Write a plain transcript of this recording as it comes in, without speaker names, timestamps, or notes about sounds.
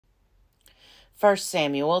1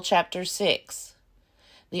 Samuel chapter 6.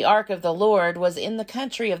 The ark of the Lord was in the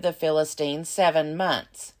country of the Philistines 7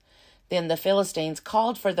 months. Then the Philistines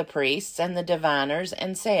called for the priests and the diviners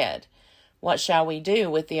and said, "What shall we do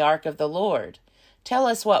with the ark of the Lord? Tell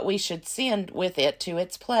us what we should send with it to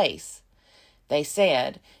its place." They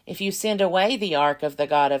said, "If you send away the ark of the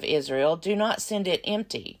God of Israel, do not send it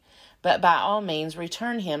empty, but by all means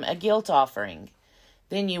return him a guilt offering.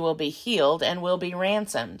 Then you will be healed and will be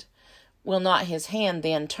ransomed. Will not his hand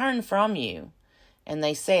then turn from you?" And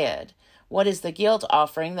they said, "What is the guilt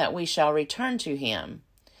offering that we shall return to him?"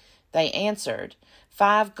 They answered,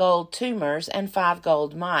 5 gold tumors and 5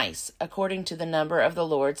 gold mice, according to the number of the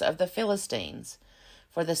lords of the Philistines.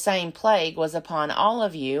 For the same plague was upon all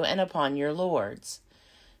of you and upon your lords.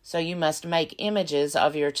 So you must make images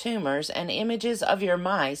of your tumors and images of your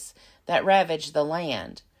mice that ravage the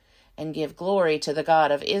land, and give glory to the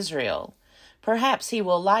God of Israel. Perhaps he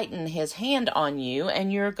will lighten his hand on you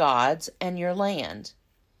and your gods and your land.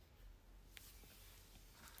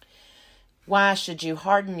 Why should you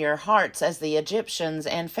harden your hearts as the Egyptians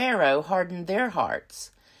and Pharaoh hardened their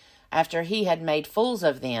hearts? After he had made fools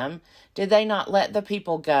of them, did they not let the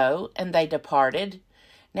people go, and they departed?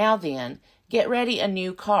 Now then, get ready a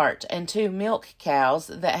new cart and 2 milk cows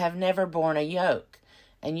that have never borne a yoke,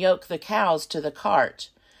 and yoke the cows to the cart,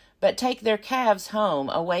 but take their calves home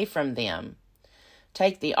away from them.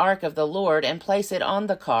 Take the ark of the Lord and place it on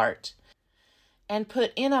the cart, and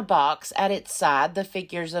put in a box at its side the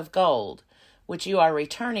figures of gold, which you are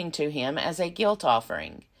returning to him as a guilt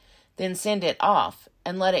offering. Then send it off,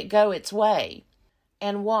 and let it go its way.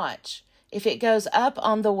 And watch, if it goes up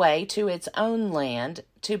on the way to its own land,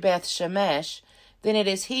 to Beth-Shemesh, then it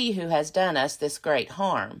is he who has done us this great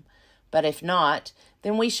harm. But if not,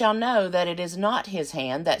 then we shall know that it is not his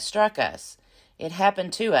hand that struck us. It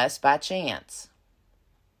happened to us by chance."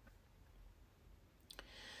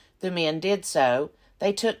 The men did so.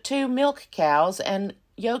 They took 2 milk cows and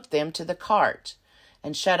yoked them to the cart,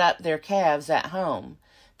 and shut up their calves at home.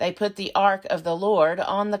 They put the ark of the Lord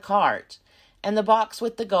on the cart, and the box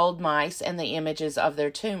with the gold mice and the images of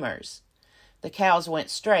their tumors. The cows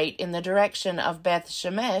went straight in the direction of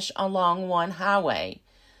Beth-Shemesh along one highway,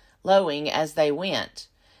 lowing as they went.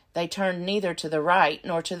 They turned neither to the right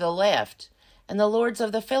nor to the left, and the lords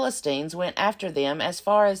of the Philistines went after them as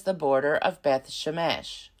far as the border of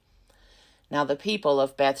Beth-Shemesh. Now the people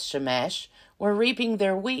of Beth-Shemesh were reaping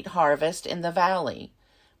their wheat harvest in the valley.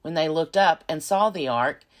 When they looked up and saw the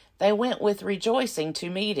ark, they went with rejoicing to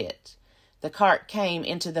meet it. The cart came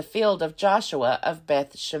into the field of Joshua of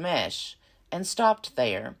Beth-Shemesh, and stopped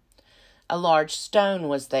there. A large stone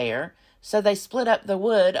was there, so they split up the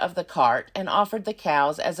wood of the cart and offered the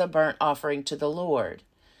cows as a burnt offering to the Lord.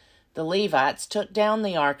 The Levites took down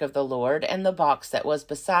the ark of the Lord and the box that was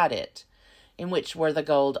beside it, in which were the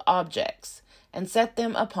gold objects, and set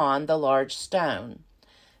them upon the large stone.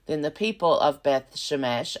 Then the people of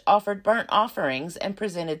Beth-Shemesh offered burnt offerings and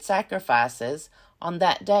presented sacrifices on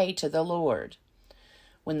that day to the Lord.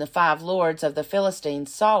 When the 5 lords of the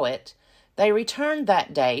Philistines saw it, they returned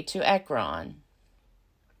that day to Ekron.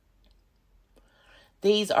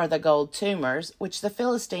 These are the gold tumors which the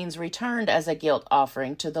Philistines returned as a guilt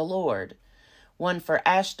offering to the Lord: 1 for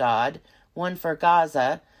Ashdod, 1 for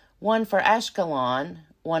Gaza, 1 for Ashkelon,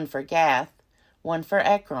 1 for Gath, 1 for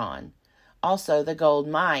Ekron. Also the gold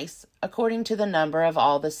mice, according to the number of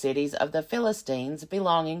all the cities of the Philistines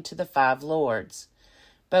belonging to the 5 lords,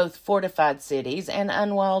 both fortified cities and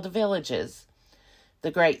unwalled villages. The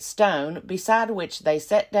great stone, beside which they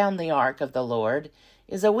set down the ark of the Lord,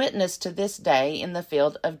 is a witness to this day in the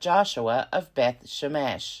field of Joshua of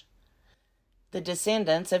Beth-Shemesh. The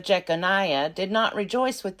descendants of Jeconiah did not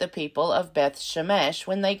rejoice with the people of Beth-Shemesh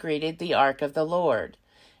when they greeted the ark of the Lord,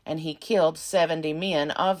 and he killed 70 men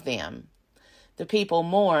of them. The people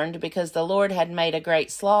mourned because the Lord had made a great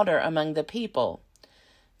slaughter among the people.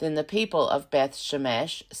 Then the people of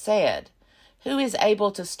Beth-Shemesh said, "Who is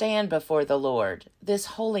able to stand before the Lord, this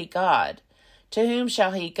holy God? To whom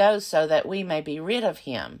shall he go so that we may be rid of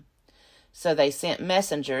him?" So they sent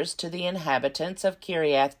messengers to the inhabitants of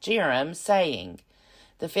Kiriath-Jearim, saying,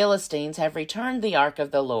 "The Philistines have returned the ark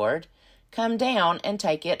of the Lord. Come down and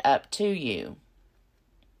take it up to you."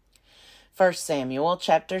 1 Samuel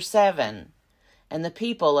chapter 7. And the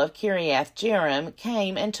people of Kiriath-Jearim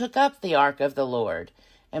came and took up the ark of the Lord,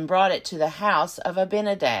 and brought it to the house of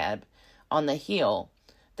Abinadab on the hill.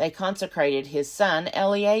 They consecrated his son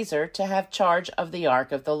Eleazar to have charge of the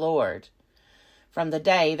ark of the Lord. From the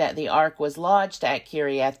day that the ark was lodged at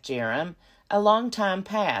Kiriath-Jearim, a long time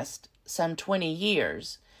passed, some 20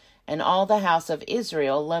 years, and all the house of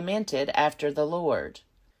Israel lamented after the Lord.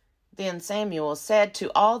 Then Samuel said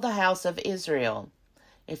to all the house of Israel,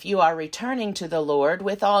 "If you are returning to the Lord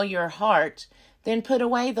with all your heart, then put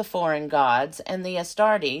away the foreign gods and the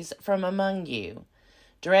Astartes from among you.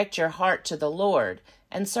 Direct your heart to the Lord,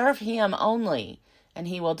 and serve him only, and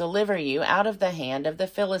he will deliver you out of the hand of the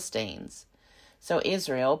Philistines." So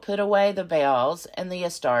Israel put away the Baals and the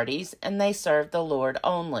Astartes, and they served the Lord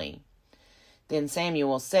only. Then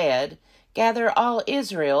Samuel said, "Gather all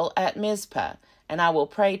Israel at Mizpah, and I will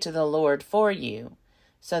pray to the Lord for you."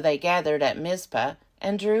 So they gathered at Mizpah,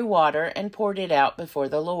 and drew water and poured it out before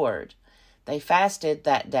the Lord. They fasted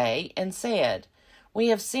that day, and said, "We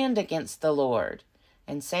have sinned against the Lord."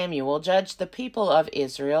 And Samuel judged the people of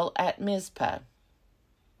Israel at Mizpah.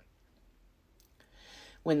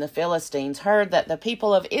 When the Philistines heard that the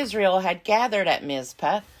people of Israel had gathered at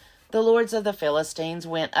Mizpah, the lords of the Philistines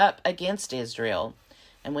went up against Israel.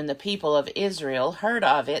 And when the people of Israel heard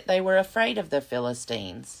of it, they were afraid of the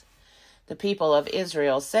Philistines. The people of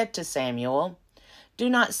Israel said to Samuel, "Do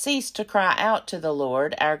not cease to cry out to the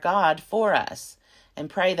Lord our God for us, and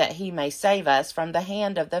pray that he may save us from the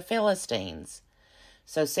hand of the Philistines."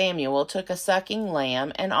 So Samuel took a sucking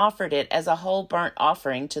lamb and offered it as a whole burnt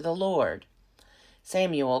offering to the Lord.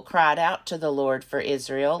 Samuel cried out to the Lord for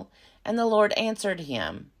Israel, and the Lord answered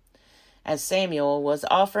him. As Samuel was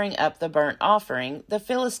offering up the burnt offering, the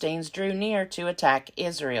Philistines drew near to attack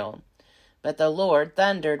Israel. But the Lord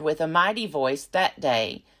thundered with a mighty voice that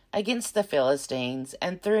day against the Philistines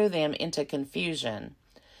and threw them into confusion,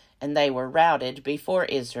 and they were routed before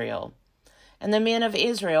Israel. And the men of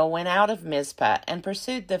Israel went out of Mizpah and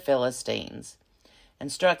pursued the Philistines,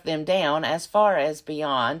 and struck them down as far as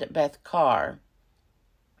beyond Beth-kar.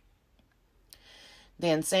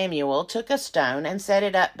 Then Samuel took a stone and set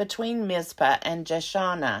it up between Mizpah and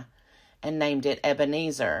Jeshanah, and named it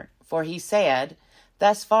Ebenezer, for he said,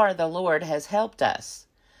 "Thus far the Lord has helped us."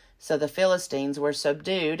 So the Philistines were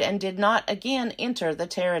subdued and did not again enter the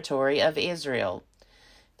territory of Israel.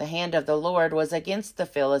 The hand of the Lord was against the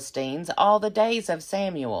Philistines all the days of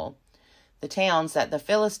Samuel. The towns that the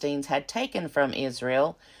Philistines had taken from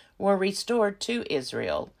Israel were restored to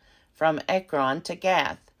Israel, from Ekron to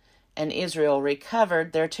Gath, and Israel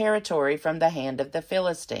recovered their territory from the hand of the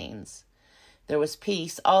Philistines. There was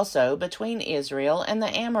peace also between Israel and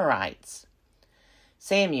the Amorites.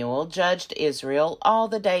 Samuel judged Israel all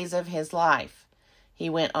the days of his life. He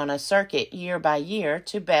went on a circuit year by year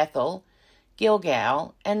to Bethel,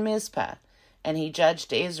 Gilgal, and Mizpah, and he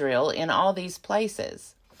judged Israel in all these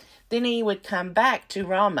places. Then he would come back to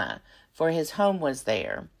Ramah, for his home was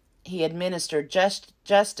there. He administered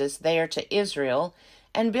justice there to Israel,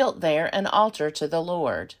 and built there an altar to the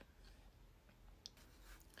Lord.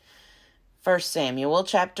 1 Samuel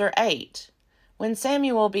chapter 8. When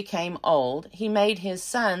Samuel became old, he made his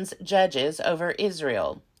sons judges over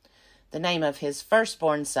Israel. The name of his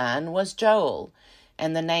firstborn son was Joel,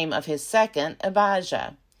 and the name of his second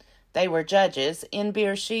Abijah. They were judges in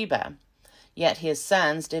Beersheba. Yet his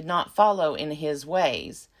sons did not follow in his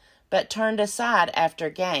ways, but turned aside after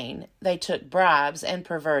gain. They took bribes and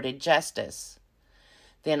perverted justice.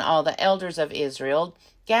 Then all the elders of Israel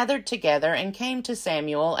gathered together and came to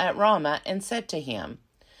Samuel at Ramah and said to him,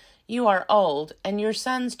 "You are old, and your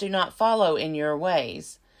sons do not follow in your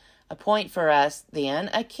ways. Appoint for us, then,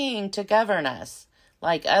 a king to govern us,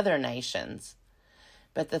 like other nations."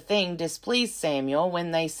 But the thing displeased Samuel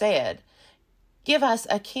when they said, "Give us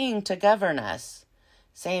a king to govern us."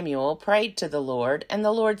 Samuel prayed to the Lord, and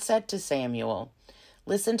the Lord said to Samuel,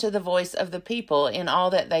 "Listen to the voice of the people in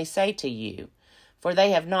all that they say to you. For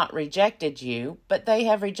they have not rejected you, but they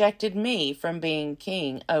have rejected me from being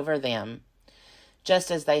king over them,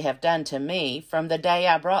 just as they have done to me from the day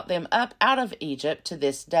I brought them up out of Egypt to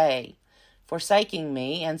this day, forsaking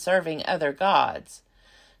me and serving other gods.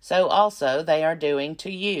 So also they are doing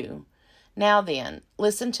to you. Now then,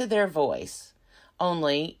 listen to their voice.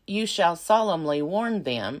 Only you shall solemnly warn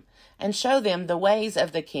them, and show them the ways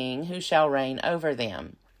of the king who shall reign over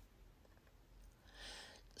them."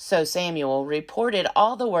 So Samuel reported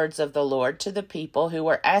all the words of the Lord to the people who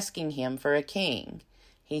were asking him for a king.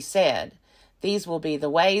 He said, "These will be the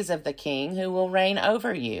ways of the king who will reign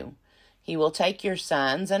over you. He will take your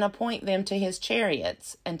sons and appoint them to his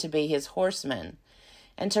chariots, and to be his horsemen,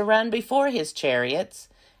 and to run before his chariots,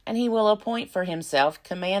 and he will appoint for himself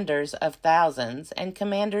commanders of thousands and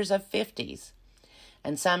commanders of 50s,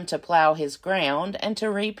 and some to plow his ground and to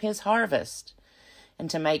reap his harvest, and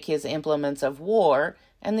to make his implements of war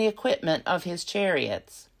and the equipment of his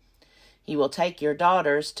chariots. He will take your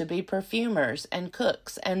daughters to be perfumers and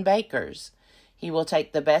cooks and bakers. He will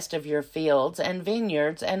take the best of your fields and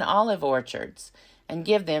vineyards and olive orchards, and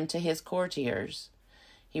give them to his courtiers.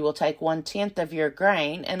 He will take 1/10 of your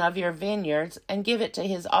grain and of your vineyards and give it to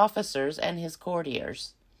his officers and his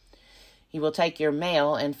courtiers. He will take your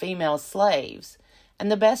male and female slaves and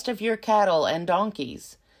the best of your cattle and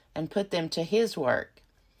donkeys and put them to his work.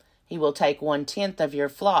 He will take 1/10 of your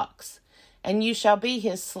flocks, and you shall be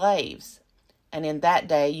his slaves. And in that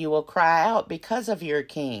day you will cry out because of your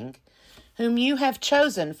king, whom you have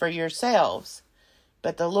chosen for yourselves.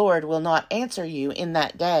 But the Lord will not answer you in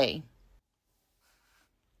that day.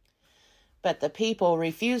 But the people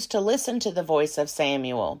refused to listen to the voice of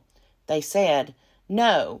Samuel. They said,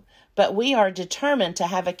 "No, but we are determined to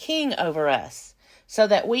have a king over us, so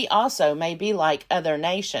that we also may be like other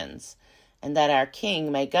nations, and that our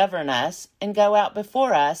king may govern us and go out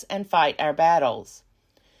before us and fight our battles."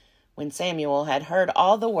 When Samuel had heard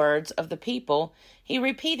all the words of the people, he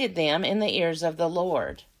repeated them in the ears of the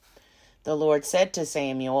Lord. The Lord said to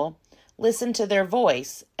Samuel, "Listen to their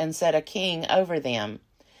voice, and set a king over them."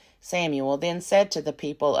 Samuel then said to the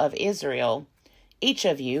people of Israel, "Each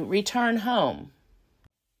of you return home."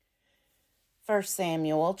 1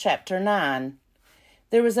 Samuel chapter 9.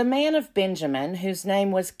 There was a man of Benjamin whose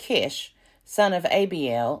name was Kish, son of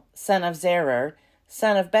Abiel, son of Zerah,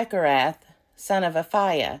 son of Bechorath, son of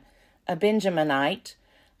Aphiah, a Benjaminite,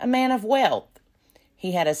 a man of wealth.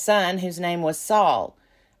 He had a son whose name was Saul,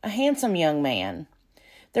 a handsome young man.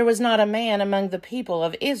 There was not a man among the people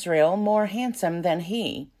of Israel more handsome than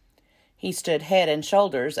he. He stood head and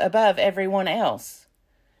shoulders above everyone else.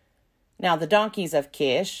 Now the donkeys of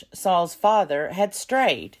Kish, Saul's father, had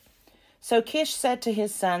strayed. So Kish said to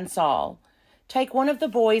his son Saul, "Take one of the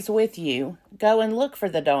boys with you, go and look for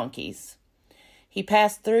the donkeys." He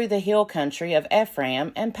passed through the hill country of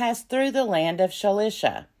Ephraim and passed through the land of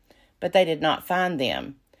Shalisha, but they did not find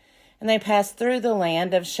them. And they passed through the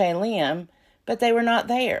land of Shalim, but they were not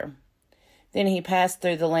there. Then he passed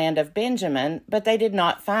through the land of Benjamin, but they did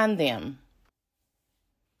not find them.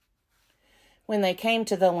 When they came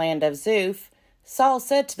to the land of Zuph, Saul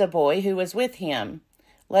said to the boy who was with him,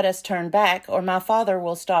 "Let us turn back, or my father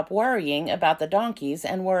will stop worrying about the donkeys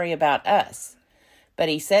and worry about us." But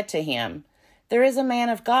he said to him, "There is a man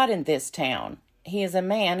of God in this town. He is a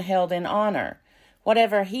man held in honor.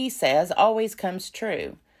 Whatever he says always comes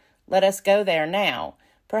true. Let us go there now.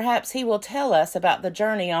 Perhaps he will tell us about the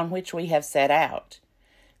journey on which we have set out."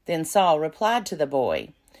 Then Saul replied to the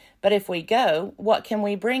boy, "But if we go, what can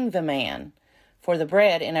we bring the man? For the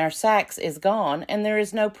bread in our sacks is gone, and there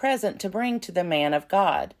is no present to bring to the man of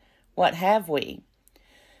God. What have we?"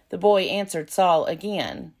 The boy answered Saul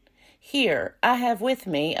again, "Here, I have with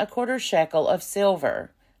me a 1/4 shekel of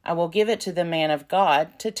silver. I will give it to the man of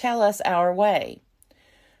God to tell us our way."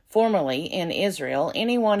 Formerly in Israel,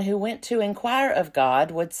 anyone who went to inquire of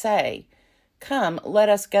God would say, "Come, let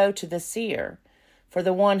us go to the seer." For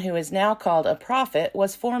the one who is now called a prophet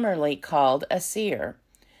was formerly called a seer.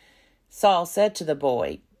 Saul said to the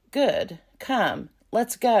boy, "Good, come,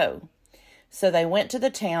 let's go." So they went to the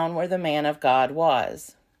town where the man of God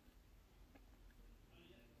was.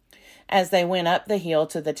 As they went up the hill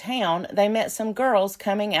to the town, they met some girls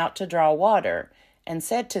coming out to draw water, and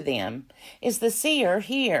said to them, "Is the seer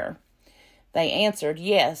here?" They answered,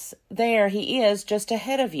 "Yes, there he is just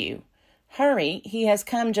ahead of you. Hurry, he has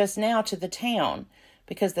come just now to the town,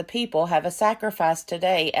 because the people have a sacrifice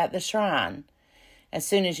today at the shrine. As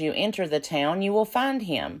soon as you enter the town, you will find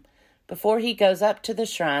him, before he goes up to the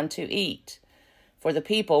shrine to eat. For the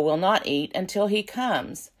people will not eat until he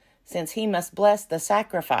comes, since he must bless the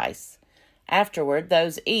sacrifice. Afterward,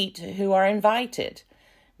 those eat who are invited.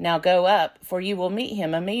 Now go up, for you will meet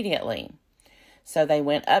him immediately." So they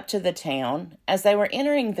went up to the town. As they were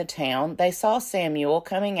entering the town, they saw Samuel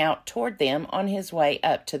coming out toward them on his way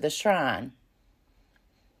up to the shrine.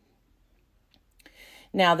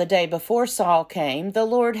 Now the day before Saul came, the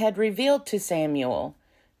Lord had revealed to Samuel,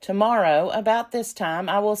 "Tomorrow, about this time,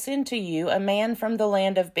 I will send to you a man from the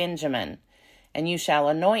land of Benjamin, and you shall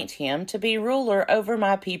anoint him to be ruler over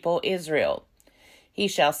my people Israel. He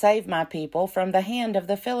shall save my people from the hand of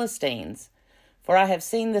the Philistines. For I have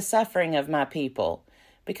seen the suffering of my people,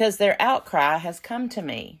 because their outcry has come to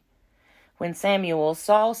me." When Samuel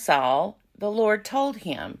saw Saul, the Lord told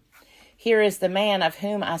him, "Here is the man of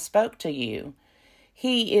whom I spoke to you.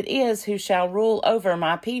 He it is who shall rule over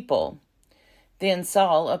my people." Then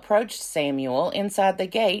Saul approached Samuel inside the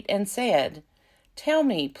gate and said, "Tell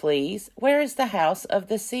me, please, where is the house of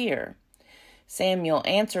the seer?" Samuel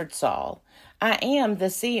answered Saul, "I am the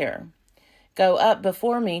seer. Go up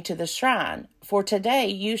before me to the shrine, for today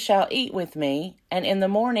you shall eat with me, and in the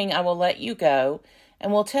morning I will let you go,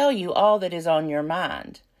 and will tell you all that is on your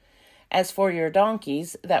mind. As for your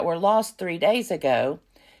donkeys that were lost 3 days ago,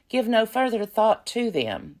 Give no further thought to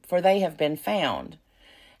them, for they have been found.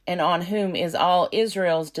 And on whom is all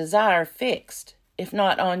Israel's desire fixed, if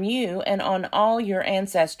not on you and on all your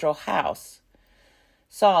ancestral house?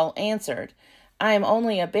 Saul answered, I am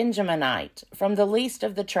only a Benjaminite, from the least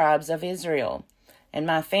of the tribes of Israel, and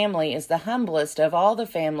my family is the humblest of all the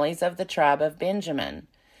families of the tribe of Benjamin.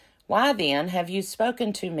 Why then have you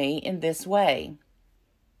spoken to me in this way?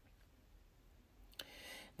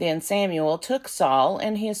 Then Samuel took Saul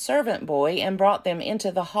and his servant boy and brought them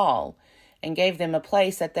into the hall, and gave them a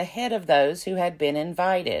place at the head of those who had been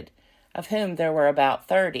invited, of whom there were about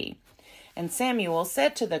 30. And Samuel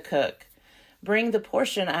said to the cook, Bring the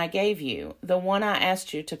portion I gave you, the one I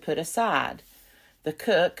asked you to put aside. The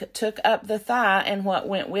cook took up the thigh and what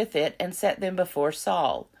went with it, and set them before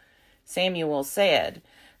Saul. Samuel said,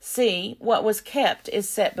 See, what was kept is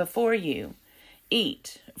set before you.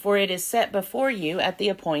 Eat, for it is set before you at the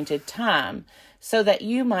appointed time, so that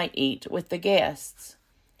you might eat with the guests.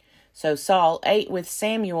 So Saul ate with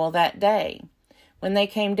Samuel that day. When they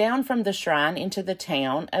came down from the shrine into the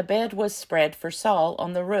town, a bed was spread for Saul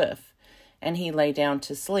on the roof, and he lay down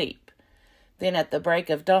to sleep. Then at the break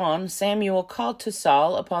of dawn, Samuel called to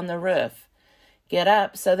Saul upon the roof, Get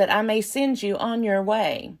up, so that I may send you on your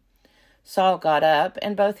way. Saul got up,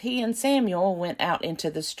 and both he and Samuel went out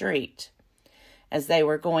into the street. As they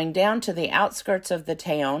were going down to the outskirts of the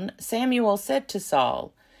town, Samuel said to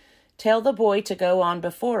Saul, Tell the boy to go on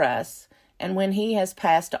before us, and when he has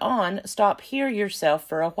passed on, stop here yourself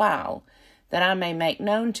for a while, that I may make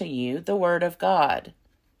known to you the word of God.